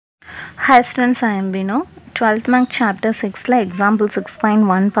Hi students, I am Bino. 12th mark chapter 6 example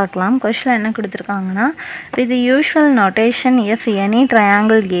 6.1 பார்க்கலாம். question என்ன கொடுத்திருக்காங்கன்னா, with the usual notation if any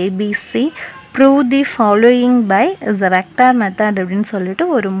triangle ABC prove the following by the vector method அப்படின்னு சொல்லிட்டு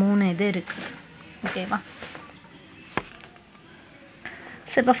ஒரு 3 இது இருக்கு. ஓகேவா?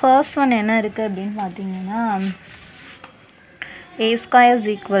 So இப்போ ஃபர்ஸ்ட் ஒன் என்ன இருக்குது அப்படின்னு பார்த்தீங்கன்னா, a square is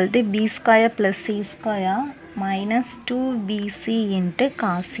equal to b square plus c square minus 2bc into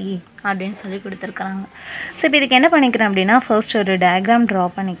cos e அப்படின்னு சொல்லி கொடுத்துருக்குறாங்க. ஸோ இப்போ இதுக்கு என்ன பண்ணிக்கிறேன் அப்படின்னா, ஃபர்ஸ்ட் ஒரு டயக்ராம் ட்ரா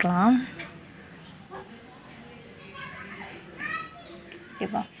பண்ணிக்கலாம்.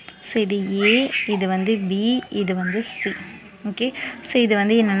 ஓகேவா? ஸோ இது ஏ, இது வந்து பி, இது வந்து சி. ஓகே, ஸோ இது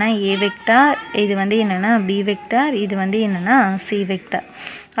வந்து என்னென்னா ஏ வெக்டார், இது வந்து என்னென்னா பி வெக்டார், இது வந்து என்னென்னா சி வெக்டார்.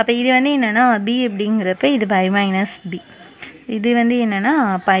 அப்போ இது வந்து என்னென்னா பி அப்படிங்கிறப்ப இது பை மைனஸ் பி, இது வந்து என்னென்னா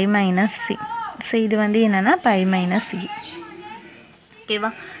பை மைனஸ் சி, ஸோ இது வந்து என்னென்னா பை மைனஸ் இ. ஓகேவா?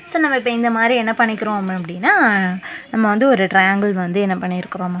 ஸோ நம்ம இப்போ இந்த மாதிரி என்ன பண்ணிக்கிறோம் அப்படின்னா, நம்ம வந்து ஒரு ட்ரையாங்கிள் வந்து என்ன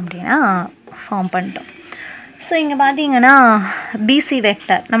பண்ணியிருக்கிறோம் அப்படின்னா ஃபார்ம் பண்ணிட்டோம். ஸோ இங்கே பார்த்தீங்கன்னா பிசி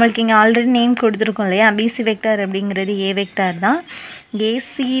வெக்டார் நம்மளுக்கு இங்கே ஆல்ரெடி நேம் கொடுத்துருக்கோம் இல்லையா. பிசி வெக்டார் அப்படிங்கிறது ஏ வெக்டார் தான்,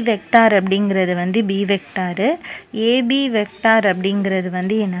 ஏசி வெக்டார் அப்படிங்கிறது வந்து பி வெக்டாரு, ஏபி வெக்டார் அப்படிங்கிறது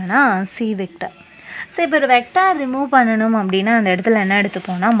வந்து என்னென்னா சி வெக்டார். ஸோ இப்போ ஒரு வெக்டார் ரிமூவ் பண்ணணும் அப்படின்னா அந்த இடத்துல என்ன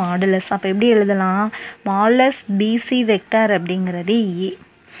எடுத்துப்போம்னா மாடுலஸ். அப்போ எப்படி எழுதலாம், மாடுலஸ் பிசி வெக்டார் அப்படிங்கிறது ஏ,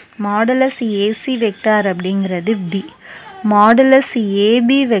 மாடுலஸ் ஏசி வெக்டார் அப்படிங்கிறது பி, மாடுலஸ்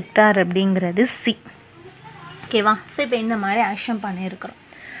ஏபி வெக்டார் அப்படிங்கிறது சி. ஓகேவா? ஸோ இப்போ இந்த மாதிரி ஆக்ஷன் பண்ணியிருக்கிறோம்.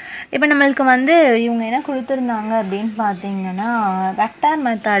 இப்போ நம்மளுக்கு வந்து இவங்க என்ன கொடுத்துருந்தாங்க அப்படின்னு பார்த்தீங்கன்னா, வெக்டார்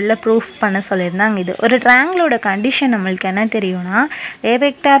மெத்தடில் ப்ரூஃப் பண்ண சொல்லியிருந்தாங்க. இது ஒரு ட்ரையாங்கிளோட கண்டிஷன் நம்மளுக்கு என்ன தெரியும்னா, ஏ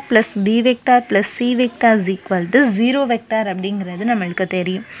vector plus B vector plus C vector is equal to 0 vector அப்படிங்கிறது நம்மளுக்கு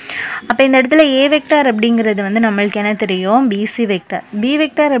தெரியும். அப்போ இந்த இடத்துல ஏ வெக்டார் அப்படிங்கிறது வந்து நம்மளுக்கு என்ன தெரியும், பிசி வெக்டார், பி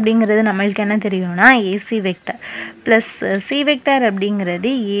வெக்டார் அப்படிங்கிறது நம்மளுக்கு என்ன தெரியும்னா AC vector, plus C vector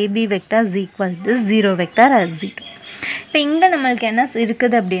அப்படிங்கிறது AB vector is equal to 0 vector அது 0. இப்போ இங்கே நம்மளுக்கு என்ன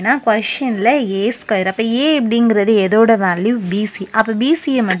இருக்குது அப்படின்னா கொஷனில் ஏ ஸ்கொயர். அப்போ ஏ அப்படிங்கிறது எதோட வேல்யூ பிசி. அப்போ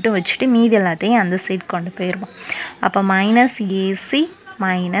பிசியை மட்டும் வச்சுட்டு மீதி எல்லாத்தையும் அந்த சைட் கொண்டு போயிடுவோம். அப்போ மைனஸ் ஏசி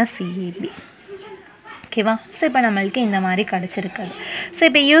மைனஸ் ஏபி. ஓகேவா? ஸோ இப்போ நம்மளுக்கு இந்த மாதிரி கிடச்சிருக்குது. ஸோ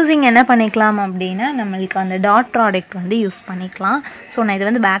இப்போ யூஸிங் என்ன பண்ணிக்கலாம் அப்படின்னா, நம்மளுக்கு அந்த டாட் ப்ராடக்ட் வந்து யூஸ் பண்ணிக்கலாம். ஸோ நான் இது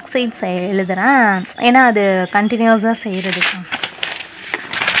வந்து பேக் சைட் எழுதுகிறேன், ஏன்னா அது கண்டினியூஸாக செய்கிறதுக்கு.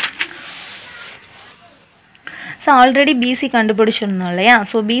 ஸோ ஆல்ரெடி பிசி கண்டுபிடிச்சிருந்தோம் இல்லையா.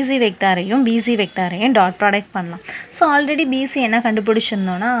 ஸோ பிசி வெக்டாரையும் டாட் ப்ராடக்ட் பண்ணலாம். ஸோ ஆல்ரெடி பிசி என்ன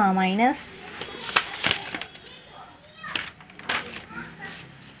கண்டுபிடிச்சிருந்தோன்னா மைனஸ்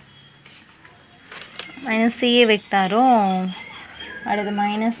சிஏ வெக்டாரும் அடுத்து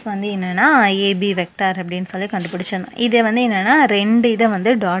மைனஸ் வந்து என்னென்னா ஏபி வெக்டார் அப்படின்னு சொல்லி கண்டுபிடிச்சிருந்தோம். இதை வந்து என்னென்னா ரெண்டு இதை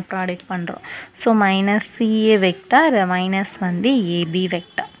வந்து டாட் ப்ராடக்ட் பண்ணுறோம். So minus CA vector minus வந்து ஏபி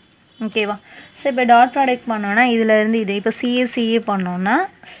வெக்டார். ஓகேவா? ஸோ இப்போ டாட் ப்ராடக்ட் பண்ணோன்னா இதிலேருந்து இதை இப்போ சிஏ பண்ணோன்னா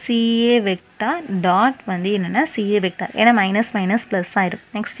சிஏ வெக்டார் டாட் வந்து என்னென்னா சிஏ வெக்டார், ஏன்னா மைனஸ் மைனஸ் ப்ளஸ் ஆகிடும்.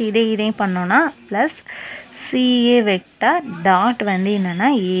 நெக்ஸ்ட் இதையும் பண்ணோன்னா ப்ளஸ் சிஏ வெக்டார் டாட் வந்து என்னென்னா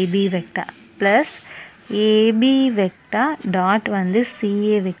AB vector plus AB vector dot வந்து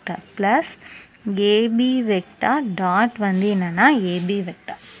CA vector plus AB vector dot வந்து என்னென்னா ஏபி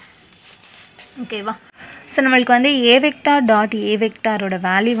வெக்டார். ஓகேவா? ஸோ நம்மளுக்கு வந்து ஏ வெக்டார் டாட் ஏ வெக்டாரோட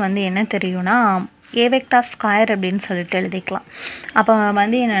வேல்யூ வந்து என்ன தெரியும்னா ஏ வெக்டார் ஸ்கொயர் அப்படின்னு சொல்லிட்டு எழுதிக்கலாம். அப்போ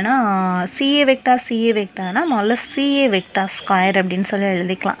வந்து என்னென்னா சிஏ வெக்டார்னா முதல்ல சிஏ வெக்டார் ஸ்கொயர் அப்படின்னு சொல்லி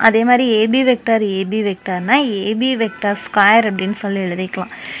எழுதிக்கலாம். அதே மாதிரி ஏபி வெக்டார்னா ஏபி வெக்டார் ஸ்கொயர் அப்படின்னு சொல்லி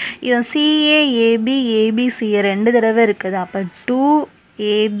எழுதிக்கலாம். இது சிஏ ஏபிசிஏ 2 தடவை இருக்குது. அப்போ 2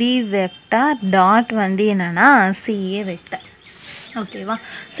 ஏபி வெக்டார் டாட் வந்து என்னென்னா சிஏ வெக்டார். ஓகேவா?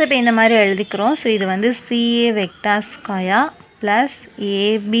 ஸோ இப்போ இந்த மாதிரி எழுதிக்கிறோம். ஸோ இது வந்து CA vector square plus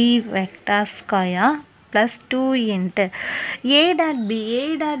AB vector square plus 2 into A dot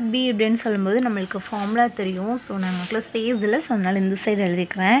B அப்படின்னு சொல்லும்போது நம்மளுக்கு ஃபார்முலா தெரியும். ஸோ நமக்குள்ள ஸ்பேஸ் இல்லை, ஸோ அதனால் இந்த சைடு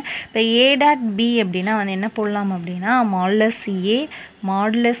எழுதிக்கிறேன். இப்போ ஏ டாட் பி அப்படின்னா வந்து என்ன போடலாம் அப்படின்னா மாடுலஸ் ஏ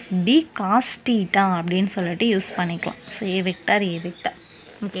மாடுலஸ் பி காஸ் தீட்டா அப்படின்னு சொல்லிட்டு யூஸ் பண்ணிக்கலாம். ஸோ ஏ வெக்டார்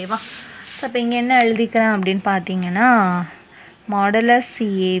ஓகேவா? ஸோ இப்போ இங்கே என்ன எழுதிக்கிறேன் அப்படின்னு பார்த்தீங்கன்னா modulus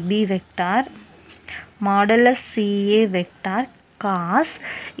AB vector modulus CA vector cos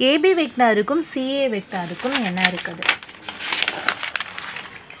AB வெக்டாருக்கும் CA வெக்டாருக்கும் என்ன இருக்குது,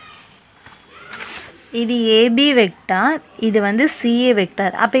 இது ஏபி வெக்டார், இது வந்து சிஏ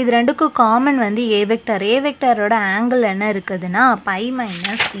வெக்டார். அப்போ இது ரெண்டுக்கும் காமன் வந்து ஏ வெக்டாரோட ஆங்கிள் என்ன இருக்குதுன்னா பை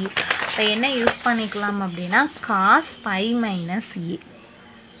மைனஸ் சி. இப்போ என்ன யூஸ் பண்ணிக்கலாம் அப்படின்னா காஸ் பை மைனஸ் ஏ,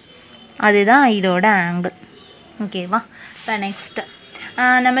 அதுதான் இதோட ஆங்கிள். ஓகேவா? இப்போ நெக்ஸ்ட்டு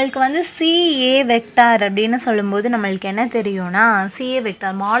நம்மளுக்கு வந்து சிஏ வெக்டார் அப்படின்னு சொல்லும்போது நம்மளுக்கு என்ன தெரியும்னா CA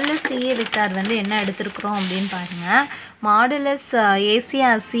vector modulus CA vector வந்து என்ன எடுத்துருக்குறோம் அப்படின்னு பாருங்கள். மாடுலஸ்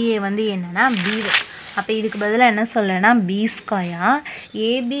ஏசிஆர் சிஏ வந்து என்னென்னா பி. அப்போ இதுக்கு பதிலாக என்ன சொல்லனா பி ஸ்கொயர்.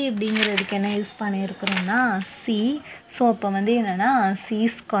 ஏபி அப்படிங்கிறதுக்கு என்ன யூஸ் பண்ணியிருக்கிறோம்னா சி. ஸோ அப்போ வந்து என்னென்னா C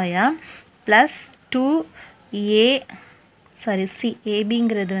square plus 2a C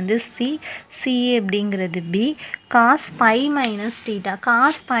ஏபிங்கிறது வந்து சிஏ அப்படிங்கிறது B. Cos by minus theta.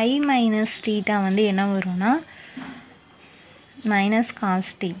 Cos by minus theta வந்து என்ன வரும்னா மைனஸ்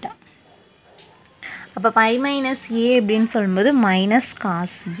காஸ் டீட்டா. அப்போ பை மைனஸ் ஏ அப்படின்னு சொல்லும்போது மைனஸ்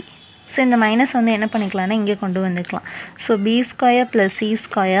காஸ் ஏ. ஸோ இந்த மைனஸ் வந்து என்ன பண்ணிக்கலாம்னா இங்கே கொண்டு வந்துக்கலாம். So B square plus C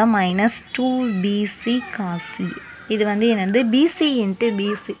square minus 2bc cos A. இது வந்து என்னது PC into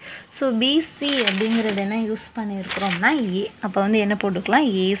PC. So PC அப்படிங்கிறது என்ன யூஸ் பண்ணியிருக்கிறோம்னா ஏ. அப்போ வந்து என்ன போட்டுக்கலாம்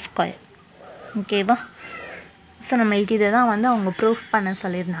ஏ ஸ்கொயர். ஓகேவா? ஸோ நம்மளுக்கு இதை தான் வந்து அவங்க ப்ரூஃப் பண்ண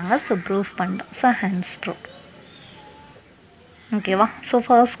சொல்லியிருந்தாங்க. ஸோ ப்ரூஃப் பண்ணிட்டோம். So hence proof. ஓகேவா? So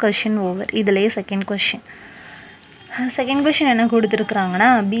first question over. இதுலேயே செகண்ட் கொஷின். செகண்ட் கொஷின் என்ன கொடுத்துருக்குறாங்கன்னா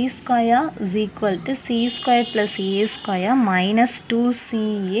B square is equal to C square plus A square minus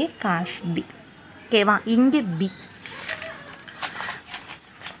 2ca cos B. ஓகேவா? இங்கே பி.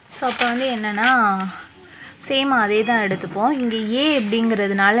 ஸோ அப்போ வந்து என்னென்னா சேம் அதே தான் எடுத்துப்போம். இங்கே ஏ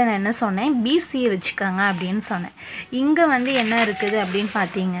அப்படிங்கிறதுனால நான் என்ன சொன்னேன் பிசியை வச்சுக்கோங்க அப்படின்னு சொன்னேன். இங்கே வந்து என்ன இருக்குது அப்படின்னு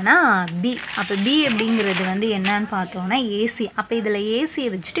பார்த்தீங்கன்னா பி. அப்போ பி அப்படிங்கிறது வந்து என்னன்னு பார்த்தோன்னா ஏசி. அப்போ இதில் ஏசியை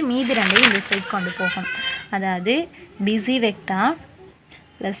வச்சுட்டு மீதி ரெண்டையும் இந்த சைட் கொண்டு போகணும். அதாவது PC vector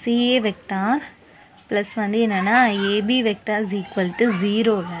plus CA vector plus வந்து என்னென்னா AB vector is equal to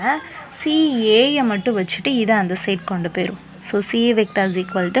 0ல் சிஏயை மட்டும் வச்சுட்டு இதை அந்த சைட் கொண்டு போயிடும். So CA vector is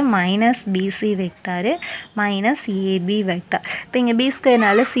equal to minus PC vector minus AB vector. இப்போ இங்கே பி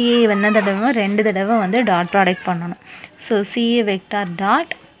ஸ்கொயர்னால சிஏ என்ன தடவை 2 தடவை வந்து டாட் ப்ராடக்ட் பண்ணணும். So CA vector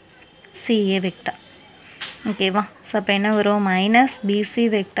dot CA vector. ஓகேவா? ஸோ அப்போ என்ன வரும் minus PC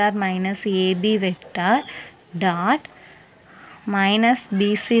vector minus AB vector dot minus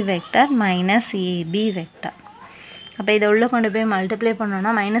PC vector minus AB vector. அப்போ இதை உள்ளே கொண்டு போய் மல்டிப்ளை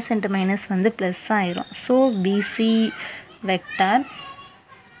பண்ணோன்னா மைனஸ் இன்ட்டு மைனஸ் வந்து ப்ளஸ் ஆயிரும். ஸோ பிசி வெக்டார்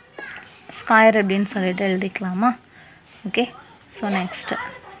ஸ்கொயர் அப்படின்னு சொல்லிட்டு எழுதிக்கலாமா? Okay. So next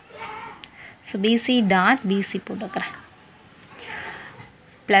so PC dot PC போட்டுக்கிறேன்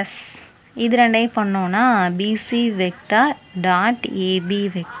ப்ளஸ் இது ரெண்டையும் பண்ணோன்னா PC vector dot AB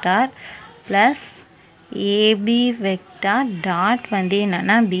vector plus AB vector dot வந்து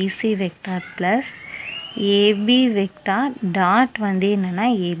என்னென்னா PC vector plus AB vector dot வந்து என்னென்னா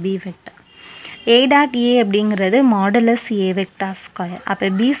AB vector. A dot A அப்படிங்கிறது மாடுலஸ் ஏ வெக்டார் ஸ்கொயர். அப்போ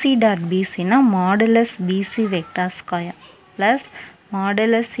PC dot பிசினா modulus PC vector square plus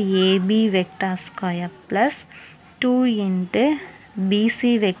modulus AB vector square plus 2 into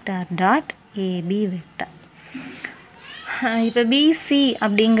PC vector dot AB vector. இப்போ PC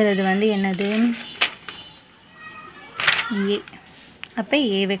அப்படிங்கிறது வந்து என்னது ஏ. அப்போ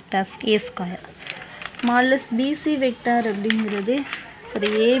ஏ vector ஏ square modulus PC vector அப்படிங்கிறது சரி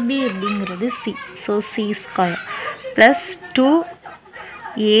AB அப்படிங்கிறது C. So C square plus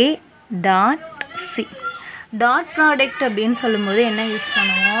 2a dot C. Dot product அப்படின்னு சொல்லும்போது என்ன யூஸ்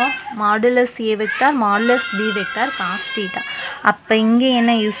பண்ணுவோம் மாடுலஸ் ஏ vector modulus B vector cos theta. அப்போ இங்கே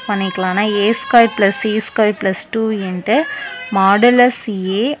என்ன யூஸ் பண்ணிக்கலாம்னா ஏ square plus C square plus 2 into modulus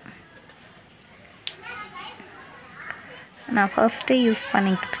ஏ. நான் ஃபர்ஸ்ட்டே யூஸ்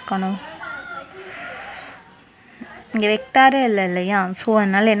பண்ணிக்கிட்டு இருக்கணும். இங்கே வெக்டாரே இல்லை இல்லையா? ஸோ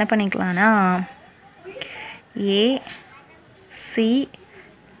அதனால் என்ன பண்ணிக்கலாம்னா ஏ சி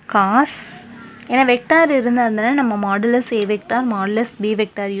காஸ். ஏன்னா வெக்டார் இருந்தால் நம்ம மாடுலஸ் ஏ vector modulus B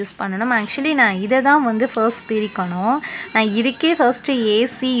vector use பண்ணணும். ஆக்சுவலி நான் இதை தான் வந்து ஃபர்ஸ்ட் பிரிக்கணும். நான் இதுக்கே ஃபர்ஸ்ட்டு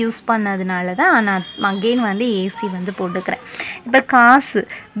ஏசி யூஸ் பண்ணதுனால தான் நான் அகெயின் வந்து ஏசி வந்து போட்டுக்கிறேன். இப்போ காசு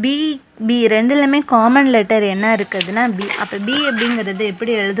பி பி ரெண்டுலேயுமே காமன் லெட்டர் என்ன இருக்குதுன்னா பி. அப்போ பி அப்படிங்கிறது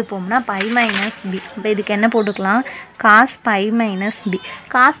எப்படி எழுதுப்போம்னா பை மைனஸ் பி. இப்போ இதுக்கு என்ன போட்டுக்கலாம் cos by minus B.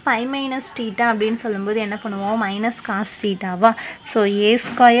 Cos by minus theta அப்படின்னு சொல்லும்போது என்ன பண்ணுவோம் மைனஸ் காஸ் டீட்டாவா. ஸோ ஏ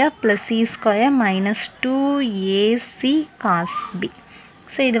square plus C square minus 2ac cos B.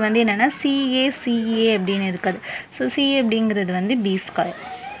 So இது வந்து என்னென்னா சிஏ அப்படின்னு இருக்குது. ஸோ சிஏ அப்படிங்கிறது வந்து பி ஸ்கொயர்.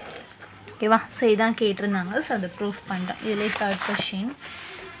 ஓகேவா? ஸோ இதான் கேட்டிருந்தாங்க. ஸோ அதை ப்ரூஃப் பண்ணுறோம். இதிலே third question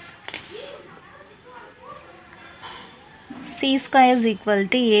c square is equal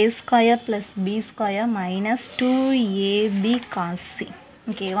to a square plus b square minus 2ab cos c.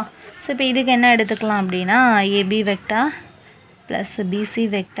 ஓகேவா? ஸோ இப்போ இதுக்கு என்ன எடுத்துக்கலாம் அப்படின்னா ab vector plus PC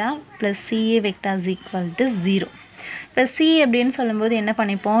vector plus CA vector is equal to 0. இப்போ சி அப்படின்னு சொல்லும்போது என்ன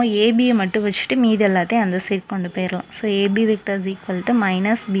பண்ணிப்போம், ஏபியை மட்டும் வச்சுட்டு மீதி எல்லாத்தையும் அந்த சைடு கொண்டு போயிடலாம். So AB vector is equal to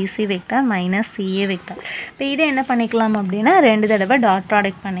minus PC vector minus CA vector. இப்போ இதை என்ன பண்ணிக்கலாம் அப்படின்னா 2 தடவை டாட்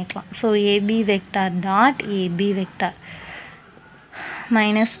ப்ராடக்ட் பண்ணிக்கலாம். So AB vector dot AB vector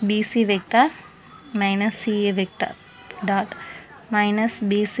minus PC vector minus CA vector dot minus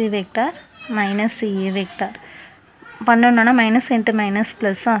BC vector minus CA vector பண்ணோம்னா minus into minus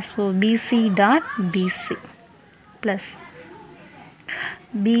plus so BC dot BC plus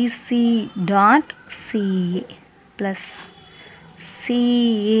BC dot CA plus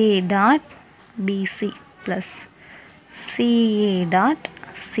CA dot BC plus CA dot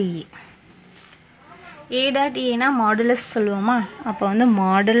CA. A dot A na modulus சொல்லுவோமா, அப்போ வந்து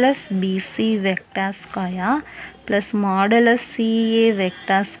modulus BC vector square plus modulus CA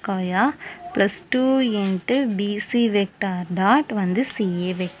vector square plus 2 into BC vector dot வந்து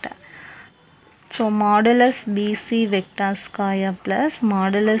CA vector. So modulus BC vector square plus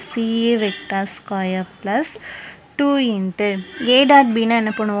modulus CA vector square plus 2 into A dot B na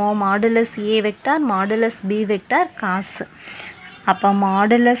என்ன பண்ணுவோம், modulus A vector modulus B vector cos. அப்போ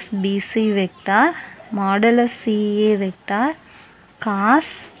modulus BC vector modulus CA vector cos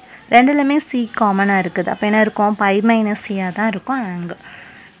ரெண்டுலமே C காமனாக இருக்குது. அப்போ என்ன இருக்கும், by minus சியாக தான் இருக்கும் ஆங்கிள்.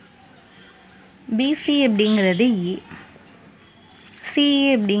 BC அப்படிங்கிறது E, CA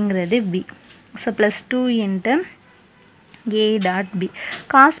அப்படிங்கிறது B. So plus 2 into A dot B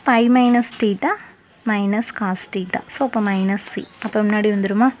cos by minus theta minus cos theta. So அப்போ மைனஸ் C அப்போ முன்னாடி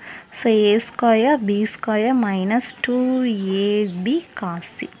வந்துடுமா. So A square B square minus 2AB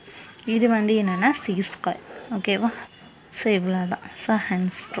cos C. இது வந்து என்னென்னா சி ஸ்கொயர். ஓகேவா. ஸோ இவ்வளோ தான். So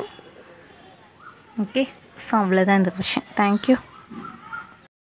hence prove. Okay. So அவ்வளோதான் இந்த கொஷின். தேங்க்யூ.